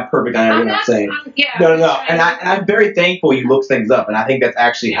say I'm perfect on everything I'm saying. No. And I'm very thankful you look things up, and I think that's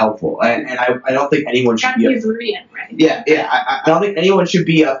actually helpful. And I don't think anyone should be. Right? Yeah. I don't think anyone should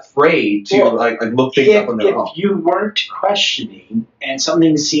be afraid to like look things up on their own. If you weren't questioning and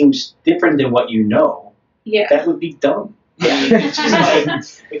something seems different than what you know, that would be dumb. Yeah. It's just like,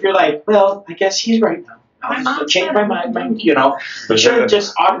 if you're like, well, I guess he's right now. I'll change my mind, you know. But sure,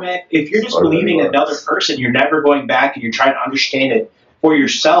 just automatic. If you're just believing another person, you're never going back and you're trying to understand it for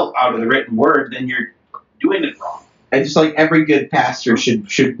yourself out of the written word, then you're doing it wrong. And just like every good pastor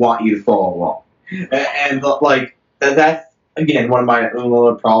should want you to follow along. And like that's again one of my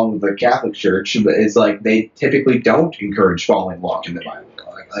other problems with the Catholic Church is like they typically don't encourage following along in the Bible,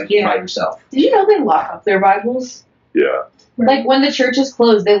 like by yourself. Did you know they lock up their Bibles? Yeah. Like when the churches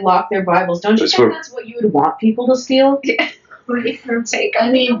close, they lock their Bibles. Don't you think that's what you would want people to steal?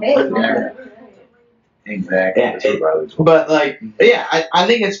 I mean, Exactly. Yeah, but like, yeah, I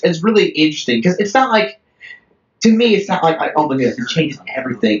think it's really interesting because it's not like, to me, it's not like, oh my goodness, it changes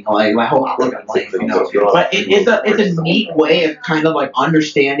everything, like my whole outlook on life, you know. But it's a neat way of kind of like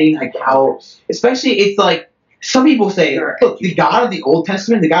understanding like how, especially it's like some people say, look, the God of the Old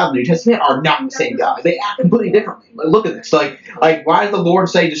Testament, the God of the New Testament are not the same God. They act completely differently. Like, look at this. Like why does the Lord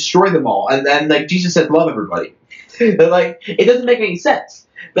say destroy them all, and then like Jesus says love everybody? But like it doesn't make any sense.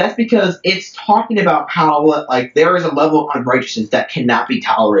 That's because it's talking about how like there is a level of unrighteousness that cannot be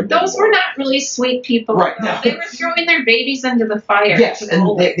tolerated. Those were not really sweet people. Right. They were throwing their babies into the fire. Yes,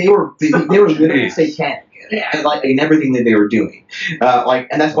 and they were literally satanic. Yeah. And like in everything that they were doing, and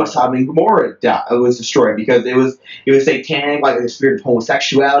that's what Sodom and Gomorrah was destroyed because it was satanic. Like the spirit of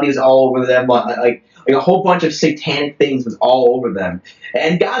homosexuality was all over them. Like a whole bunch of satanic things was all over them,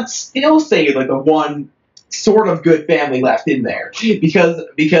 and God still saved like the one sort of good family left in there because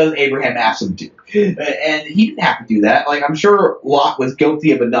Abraham asked him to, and he didn't have to do that. Like I'm sure Lot was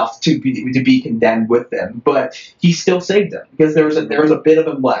guilty of enough to be condemned with them, but he still saved them because there was a bit of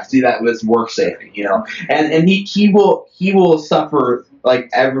him left that was worth saving, you know. And he will suffer like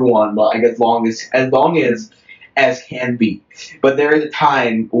everyone, like as long as can be. But there is a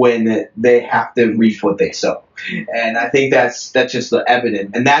time when they have to reap what they sow, and I think that's just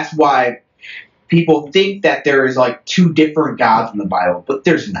evident, and that's why people think that there is like two different gods in the Bible, but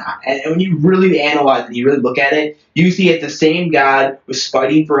there's not. And when you really analyze it, you really look at it, you see it the same God was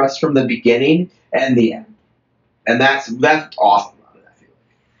fighting for us from the beginning and the end. And that's awesome about it, I feel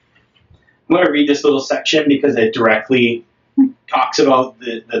like. I'm going to read this little section because it directly talks about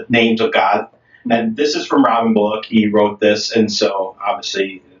the names of God. And this is from Robin Bullock. He wrote this, and so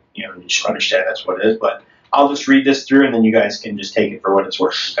obviously, you know, you should understand that's what it is. But I'll just read this through, and then you guys can just take it for what it's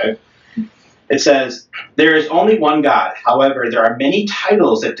worth, okay? It says, there is only one God. However, there are many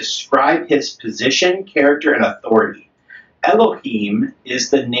titles that describe his position, character, and authority. Elohim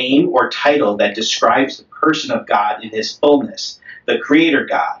is the name or title that describes the person of God in his fullness, the creator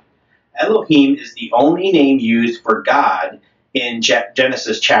God. Elohim is the only name used for God in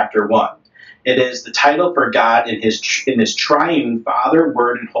Genesis chapter 1. It is the title for God in his triune Father,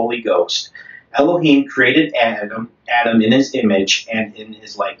 Word, and Holy Ghost. Elohim created Adam in his image and in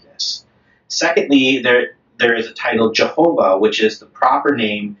his likeness. Secondly, there is a title Jehovah, which is the proper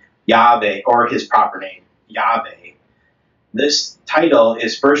name Yahweh, or his proper name, Yahweh. This title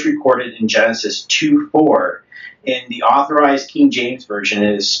is first recorded in Genesis 2:4. In the Authorized King James Version,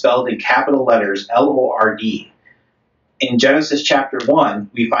 it is spelled in capital letters Lord. In Genesis chapter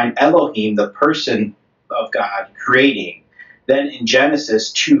 1, we find Elohim, the person of God, creating. Then in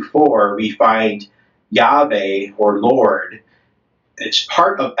Genesis 2:4, we find Yahweh, or Lord. It's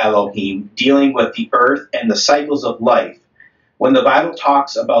part of Elohim, dealing with the earth and the cycles of life. When the Bible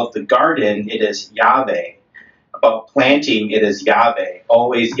talks about the garden, it is Yahweh. About planting, it is Yahweh,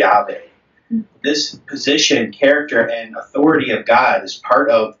 always Yahweh. This position, character, and authority of God is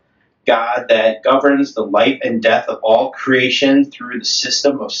part of God that governs the life and death of all creation through the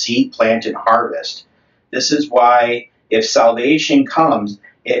system of seed, plant, and harvest. This is why if salvation comes,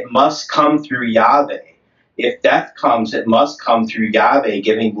 it must come through Yahweh. If death comes, it must come through Yahweh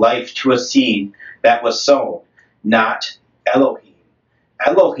giving life to a seed that was sown, not Elohim.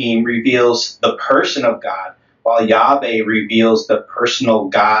 Elohim reveals the person of God, while Yahweh reveals the personal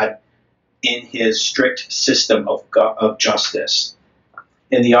God in his strict system of justice.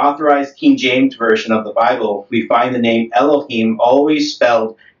 In the Authorized King James Version of the Bible, we find the name Elohim always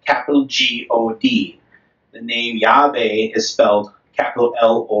spelled capital G-O-D. The name Yahweh is spelled capital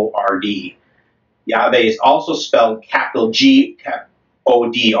L-O-R-D. Yahweh is also spelled capital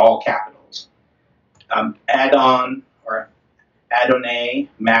G-O-D, all capitals. Adon, or Adonai,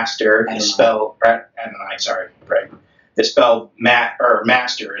 master, is spelled, Adonai, sorry, right. Is spelled,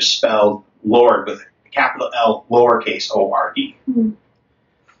 master is spelled Lord with capital L, lowercase O-R-D. Mm-hmm.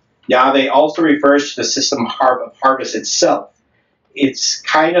 Yahweh also refers to the system of harvest itself. It's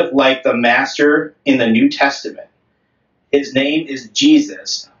kind of like the master in the New Testament. His name is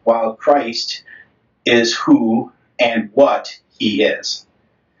Jesus, while Christ is who and what he is.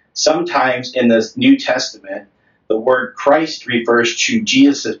 Sometimes in the New Testament, the word Christ refers to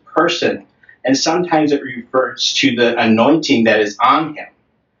Jesus' person, and sometimes it refers to the anointing that is on him.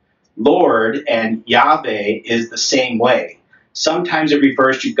 Lord and Yahweh is the same way. Sometimes it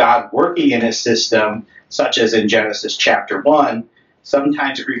refers to God working in a system, such as in Genesis chapter 1.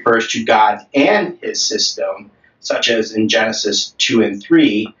 Sometimes it refers to God and his system, such as in Genesis 2 and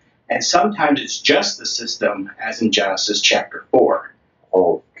 3. And sometimes it's just the system, as in Genesis chapter 4.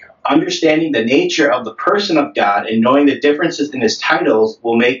 Oh, Understanding the nature of the person of God and knowing the differences in his titles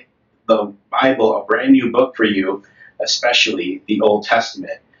will make the Bible a brand new book for you, especially the Old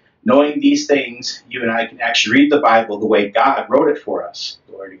Testament. Knowing these things, you and I can actually read the Bible the way God wrote it for us.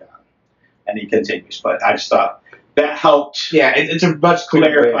 Glory to God. And he continues. But I just thought that helped. Yeah, it's a much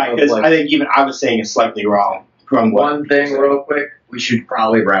clarify, because I think even I was saying it slightly wrong. From one thing real quick, we should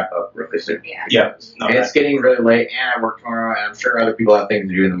probably wrap up really soon. Yeah. No, it's getting really late, and I work tomorrow, and I'm sure other people have things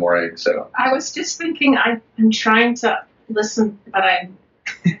to do in the morning. So I was just thinking, I'm trying to listen, but I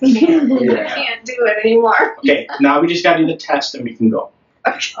can't do it anymore. Okay, now we just got to do the test, and we can go.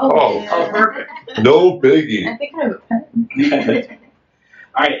 Oh, perfect. No biggie. I think I have a pen.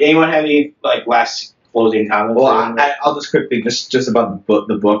 All right. Anyone have any last closing comments? Well, I'll just quickly just about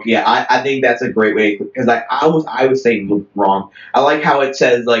the book. Yeah, I think that's a great way, because I was saying wrong. I like how it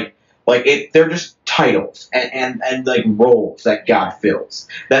says they're just titles and like roles that God fills.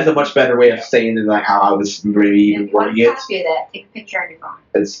 That's a much better way of saying than like how I was maybe even wording it. Copy of that. Take a picture on your phone.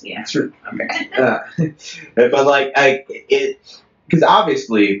 It's true. Okay. But like it, because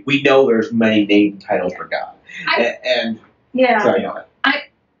obviously we know there's many named titles for God, and sorry, go ahead.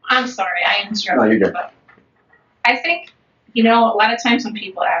 I'm sorry, I interrupted. No, you're good. But I think, a lot of times when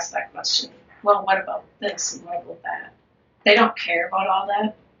people ask that question, well, what about this and what about that? They don't care about all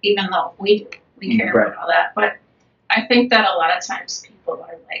that, even though we do. We care about all that. But I think that a lot of times people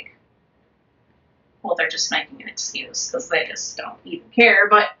are like, well, they're just making an excuse because they just don't even care.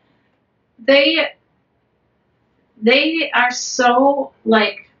 But they are so,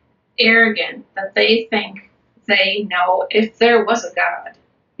 arrogant that they think they know if there was a God,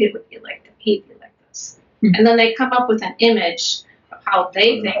 it would be like he'd be like this. And then they come up with an image of how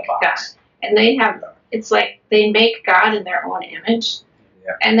they think God. And it's like they make God in their own image.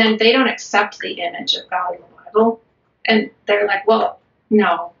 Yeah. And then they don't accept the image of God in the Bible. And they're like, well,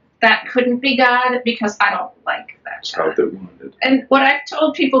 no, that couldn't be God because I don't like that God. And what I've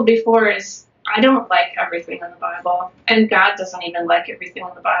told people before is, I don't like everything in the Bible. And God doesn't even like everything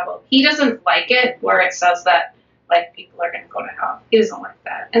in the Bible. He doesn't like it where it says that people are going to go to hell. He doesn't like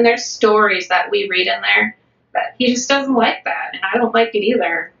that. And there's stories that we read in there that he just doesn't like that, and I don't like it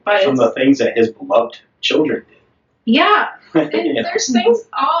either. But some of the things that his beloved children did. Yeah, and there's things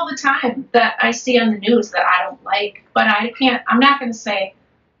all the time that I see on the news that I don't like, but I'm not going to say,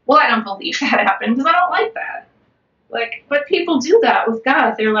 well, I don't believe that happened because I don't like that. But people do that with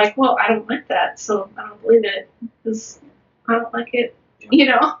God. They're like, well, I don't like that, so I don't believe it because I don't like it.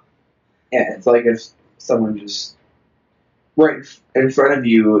 Yeah, it's like if someone just right in front of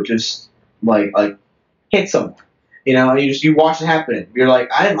you just like hit someone, you watch it happen. You're like,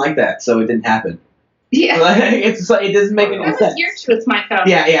 I didn't like that, so it didn't happen. Yeah, it's like it doesn't make any sense. That was your truth, my God.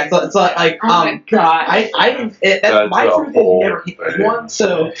 Yeah. It's like oh my God, that's my truth has never hit anyone.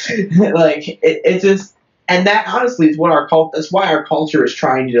 So it just, and that honestly is what that's why our culture is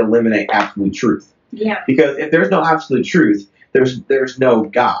trying to eliminate absolute truth. Yeah. Because if there's no absolute truth, there's no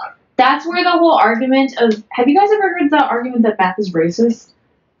God. That's where the whole argument of, have you guys ever heard the argument that math is racist?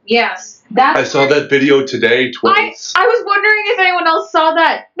 Yes. I saw that video today twice. I was wondering if anyone else saw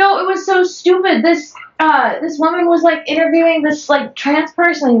that. No, it was so stupid. This woman was interviewing this trans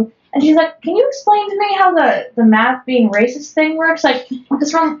person, and she's like, "Can you explain to me how the math being racist thing works?" Because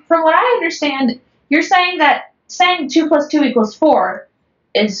from what I understand, you're saying that saying 2 + 2 = 4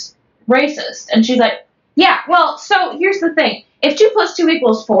 is racist, and she's like, "Yeah, well, so here's the thing. If 2 +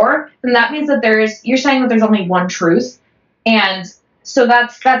 2 = 4, then that means that you're saying that there's only one truth, and so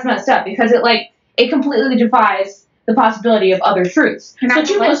that's messed up because it completely defies the possibility of other truths. So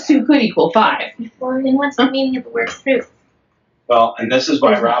 2 + 2 could equal 5. Well, then what's the meaning of the word truth? Well, and this is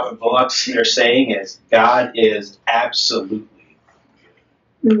what Robin Bullock's they're saying is God is absolutely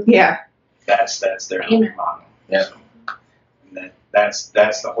good. Yeah. That's their only model. Yeah. So, that's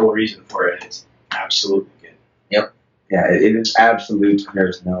the whole reason for it. It's absolutely good. Yep. Yeah, it is absolute.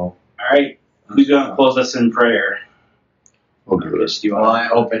 There's no. All right. Who's going to close us in prayer? I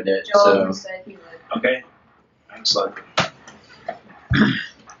opened it. Joel said he would. Okay. Excellent.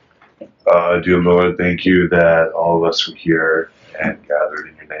 Dear Lord, thank you that all of us were here and gathered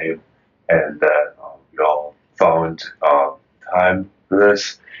in your name, and that we all found time for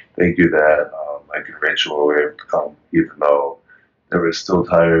this. Thank you that Mike and Rachel were able to come, even though they were still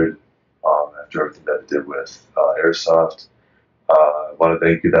tired after everything that they did with Airsoft. I want to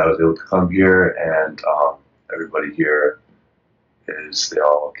thank you that I was able to come here, and everybody here they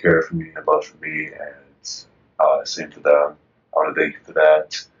all care for me and love for me, and same for them. I want to thank you for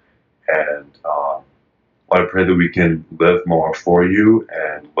that. And I pray that we can live more for you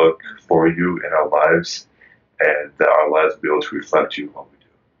and look for you in our lives, and that our lives will be able to reflect you in what we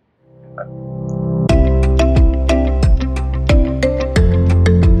do. Amen.